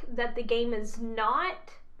check that the game is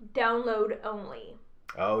not download only.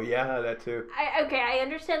 Oh, yeah, that too. I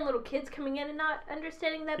understand little kids coming in and not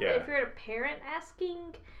understanding that, but if you're a parent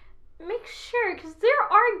asking, make sure, because there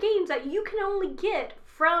are games that you can only get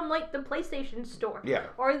from, the PlayStation store. Yeah.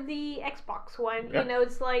 Or the Xbox one. Yeah.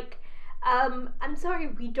 It's I'm sorry,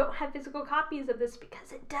 we don't have physical copies of this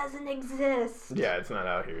because it doesn't exist. Yeah, it's not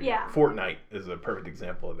out here. Yeah. Fortnite is a perfect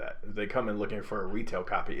example of that. If they come in looking for a retail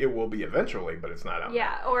copy, it will be eventually, but it's not out.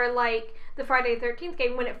 Yeah, or the Friday the 13th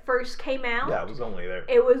game when it first came out. Yeah, it was only there.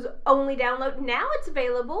 It was only download. Now it's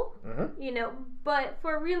available, but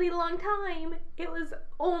for a really long time, it was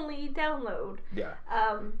only download. Yeah.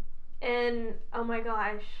 And, oh my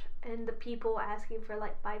gosh, and the people asking for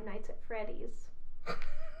Five Nights at Freddy's.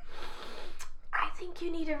 I think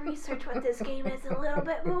you need to research what this game is a little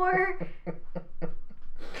bit more.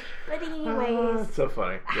 But anyways, it's so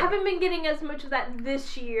funny. I haven't been getting as much of that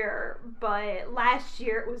this year, but last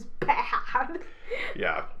year it was bad.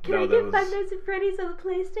 Yeah. Can I get Five Nights at Freddy's on the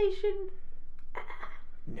PlayStation?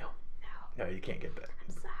 No, you can't get that.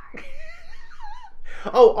 I'm sorry.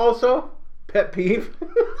 Oh, also, pet peeve.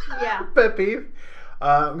 Yeah. Pet peeve.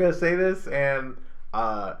 I'm going to say this, and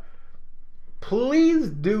please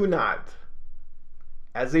do not,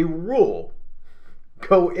 as a rule,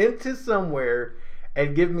 go into somewhere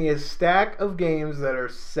and give me a stack of games that are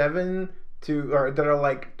 $7 that are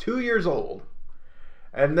like 2 years old,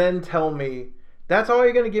 and then tell me that's all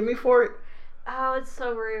you're gonna give me for it. Oh, it's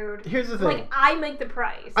so rude. Here's the thing. Like, I make the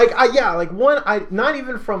price. Not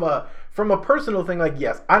even from a personal thing. Like,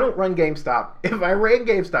 yes, I don't run GameStop. If I ran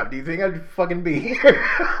GameStop, do you think I'd fucking be here?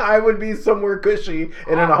 I would be somewhere cushy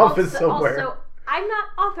in an office somewhere. Also, I'm not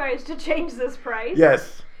authorized to change this price.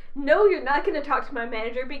 Yes. No, you're not going to talk to my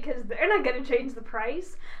manager because they're not going to change the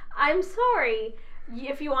price. I'm sorry.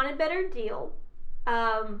 If you want a better deal,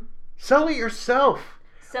 sell it yourself.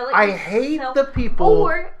 I hate the people.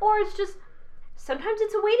 Or it's just, sometimes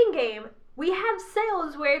it's a waiting game. We have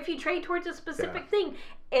sales where if you trade towards a specific thing,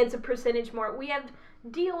 it's a percentage more. We have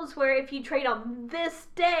deals where if you trade on this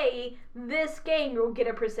day, this game, you'll get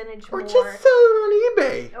a percentage more. Or just sell it on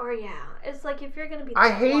eBay. Or it's like if you're going to be I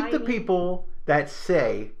hate the people that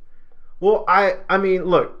say, well, I mean,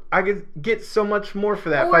 look, I could get so much more for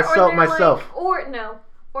that if I sell it myself.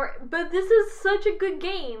 But this is such a good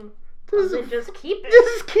game. Then just keep it.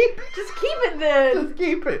 Just keep it. Just keep it then. Just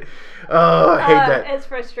keep it. Oh, I hate that. It's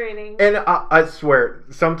frustrating. And I swear,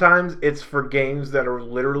 sometimes it's for games that are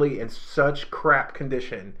literally in such crap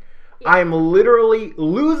condition. Yeah. I'm literally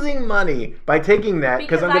losing money by taking that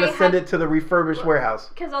because I'm going to send it to the refurbished warehouse.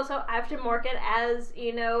 Because also I have to mark it as,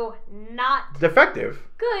 not defective.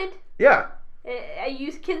 Good. Yeah.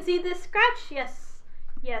 You can see this scratch? Yes.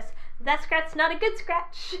 That scratch's not a good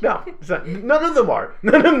scratch. No, it's not. None of them are.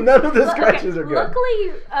 None of the scratches are good.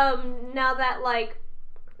 Luckily, now that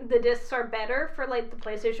the discs are better for the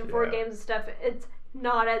PlayStation 4 games and stuff, it's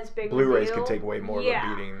not as big. Blu-rays can take way more of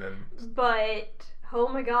a beating than. But oh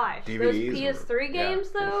my gosh, DVDs those PS3 games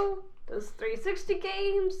though, those 360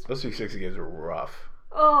 games. Those 360 games are rough.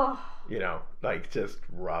 Oh. Just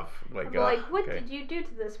rough. What did you do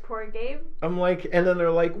to this poor game? I'm like, and then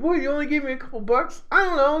they're like, well, you only gave me a couple bucks? I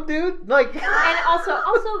don't know, dude. And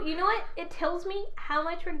also, you know what? It tells me how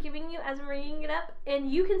much we're giving you as I'm ringing it up,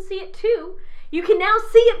 and you can see it too. You can now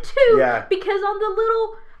see it too. Yeah. Because on the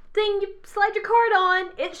little thing you slide your card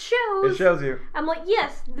on, it shows. It shows you. I'm like,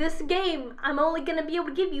 yes, this game, I'm only going to be able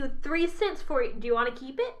to give you 3 cents for it. Do you want to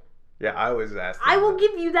keep it? Yeah, I always ask. I will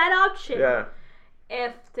give you that option. Yeah.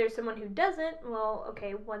 If there's someone who doesn't, well,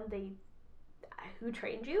 okay, one, who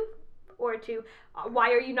trained you? Or two,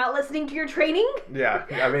 why are you not listening to your training? Yeah,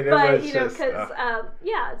 I mean, because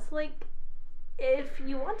it's like, if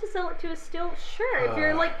you want to sell it to us still, sure. If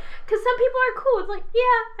you're because some people are cool. It's like,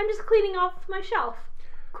 yeah, I'm just cleaning off my shelf.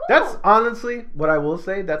 Cool. That's honestly what I will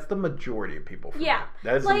say. That's the majority of people.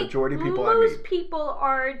 That is the majority of people I meet. Most people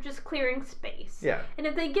are just clearing space. Yeah. And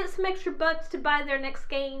if they get some extra bucks to buy their next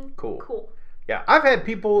game, cool. Yeah, I've had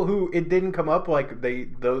people who it didn't come up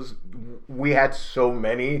we had so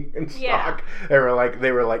many in stock. They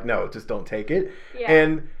were like, no, just don't take it. Yeah.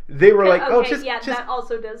 And they were like, just that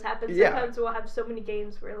also does happen. Sometimes we'll have so many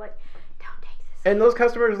games where don't take this. And those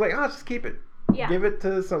customers are like, just keep it. Yeah. Give it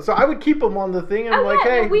to some. So I would keep them on the thing. And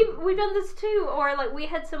hey, we've done this too. Or we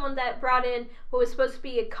had someone that brought in what was supposed to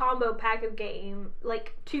be a combo pack of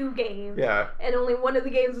 2 games. Yeah. And only one of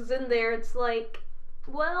the games was in there. It's like,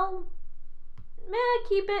 well,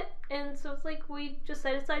 keep it. And so it's like we just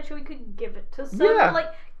set aside so we could give it to some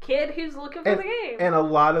kid who's looking for the game. And a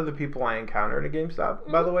lot of the people I encountered at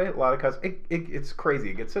GameStop, by the way, a lot of customers, it's crazy.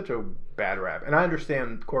 It gets such a bad rap. And I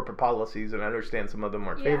understand corporate policies, and I understand some of them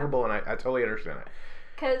aren't favorable, and I totally understand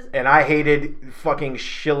it. And I hated fucking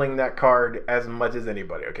shilling that card as much as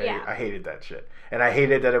anybody, okay? Yeah. I hated that shit. And I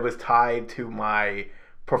hated that it was tied to my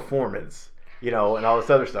performance, and all this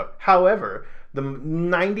other stuff. However, the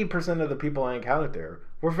 90% of the people I encountered there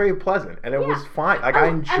were very pleasant, and it was fine. I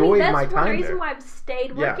enjoyed my time there. That's one reason why I've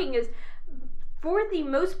stayed working is, for the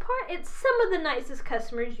most part, it's some of the nicest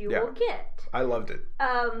customers you will get. I loved it.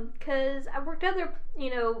 Because I worked other,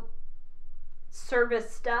 service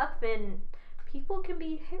stuff, and people can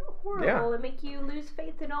be horrible and make you lose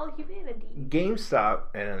faith in all humanity. GameStop,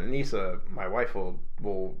 and Anissa, my wife,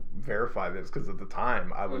 will verify this, because at the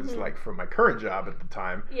time I was for my current job at the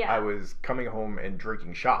time, I was coming home and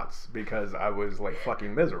drinking shots because I was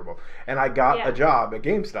fucking miserable, and I got a job at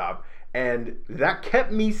GameStop, and that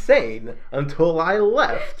kept me sane until I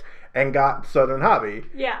left and got Southern Hobby.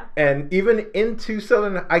 Yeah. And even into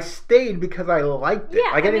Southern, I stayed because I liked it.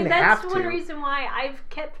 I didn't have to. That's one reason why I've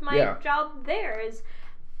kept my job there, is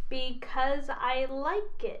because I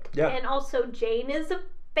like it. Yeah. And also, Jane is a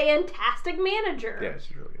fantastic manager. Yeah,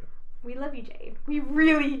 she's really good. We love you, Jane. We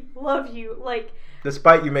really love you.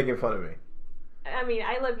 Despite you making fun of me. I mean,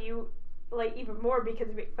 I love you, even more because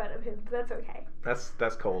you make fun of him. But that's okay.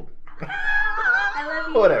 That's cold. I love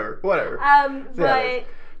you. Whatever. But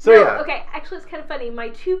So yeah. Okay, actually, it's kind of funny. My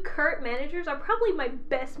 2 current managers are probably my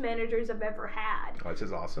best managers I've ever had. Which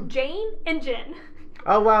is awesome. Jane and Jen.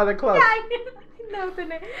 Oh wow, they're close. Yeah, I know the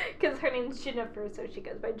name because her name's Jennifer, so she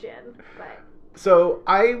goes by Jen. But so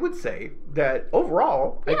I would say that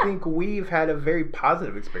overall, I think we've had a very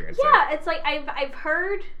positive experience. Yeah, it's like I've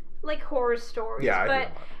heard like horror stories. Yeah, but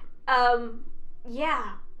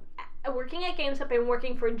yeah, working at GameStop and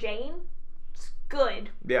working for Jane, it's good.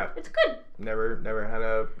 Yeah, it's good. Never had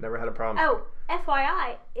a problem. Oh,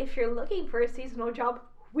 FYI, if you're looking for a seasonal job,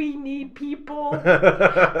 we need people.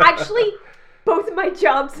 Actually, both of my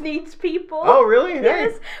jobs needs people. Oh, really?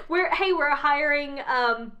 Yes. Hey. We're hiring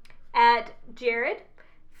at Jared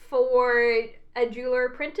for a jeweler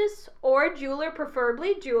apprentice or a jeweler,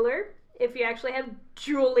 preferably jeweler, if you actually have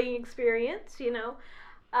jeweling experience, you know.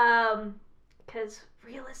 Because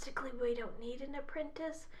realistically, we don't need an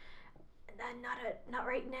apprentice. Not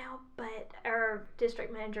right now, but our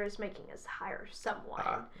district manager is making us hire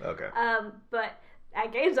someone. Okay. But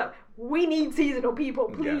at GameStop, we need seasonal people.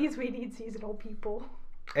 Please, we need seasonal people.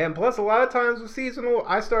 And plus, a lot of times with seasonal,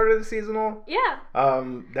 I started a seasonal. Yeah.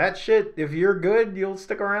 That shit, if you're good, you'll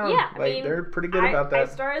stick around. Yeah, like, they're pretty good about that. I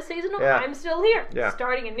started a seasonal. Yeah. I'm still here. Yeah.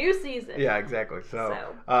 Starting a new season. Yeah, exactly. So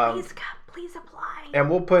please come. Please apply. And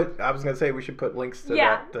we'll I was going to say, we should put links to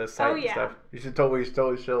the site and stuff. You should totally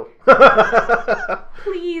show.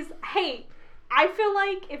 Please. Hey, I feel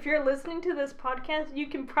like if you're listening to this podcast, you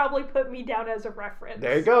can probably put me down as a reference.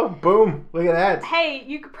 There you go. Boom. Look at that. Hey,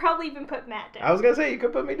 you could probably even put Matt down. I was going to say, you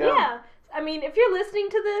could put me down. Yeah. I mean, if you're listening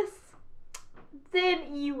to this,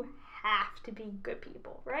 then you have to be good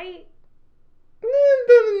people, right?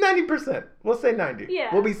 90%. We'll say 90. Yeah.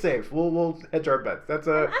 We'll be safe. We'll hedge our bets. That's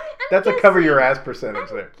a cover your ass percentage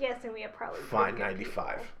there. I'm guessing we have probably fine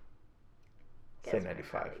 95. Say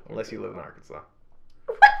 95, unless you live in Arkansas.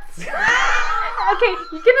 What? Okay,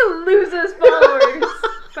 you're gonna lose us followers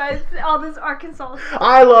by all this Arkansas.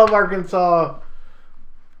 I love Arkansas.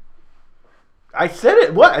 I said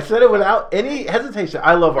it. What? I said it without any hesitation.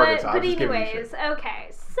 I love Arkansas. But anyways, okay.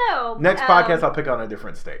 So next podcast, I'll pick on a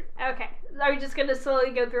different state. Okay. Are we just gonna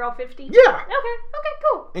slowly go through all 50? Yeah. Okay.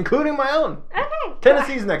 Cool. Including my own. Okay.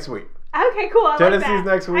 Tennessee's next week. Okay, cool. Tennessee's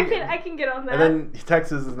next week. I can get on that. And then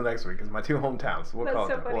Texas is the next week. It's my 2 hometowns. We'll call it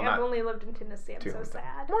that. Funny. Well, I've only lived in Tennessee. I'm so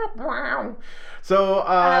sad.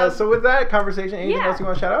 So with that conversation, anything else you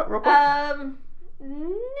want to shout out real quick? Not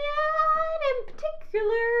in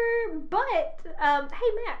particular, but hey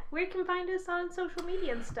Matt, where can you find us on social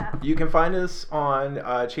media and stuff? You can find us on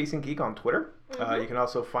Chasing Geek on Twitter. You can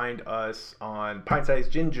also find us on Pint Size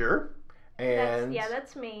Ginger. And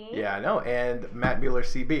that's me. Yeah, I know. And Matt Mueller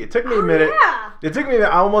CB. It took me a minute. Yeah. It took me a minute.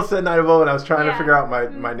 I almost said Night of O, and I was trying to figure out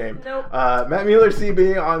my name. Nope. Matt Mueller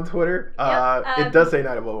CB on Twitter. Yep. It does say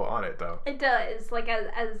Night of O on it though. It does, like as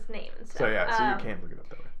name and stuff. So yeah, so you can look it up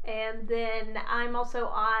that way. And then I'm also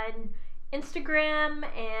on Instagram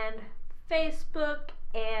and Facebook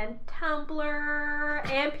and Tumblr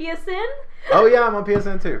and PSN. Oh yeah, I'm on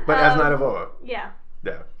PSN too, but as Night of O. Yeah.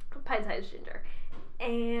 Yeah. Pint Size Ginger.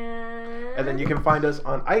 And then you can find us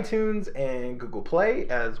on iTunes and Google Play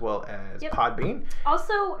as well as Podbean.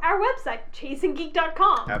 Also, our website,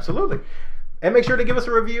 chasinggeek.com. Absolutely. And make sure to give us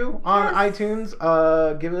a review on iTunes.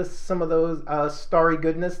 Give us some of those starry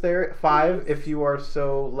goodness there. 5 if you are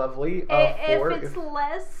so lovely. 4 if it's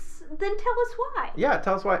less, then tell us why. Yeah,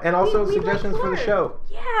 tell us why. And also suggestions for the show.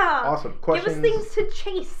 Yeah. Awesome. Questions. Give us things to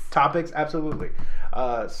chase. Topics, absolutely.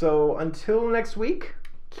 So until next week.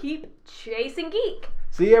 Keep chasing geek.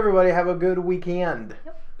 See you, everybody. Have a good weekend.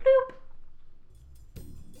 Yep.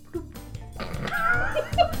 Bloop.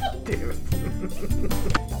 Damn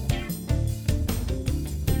it.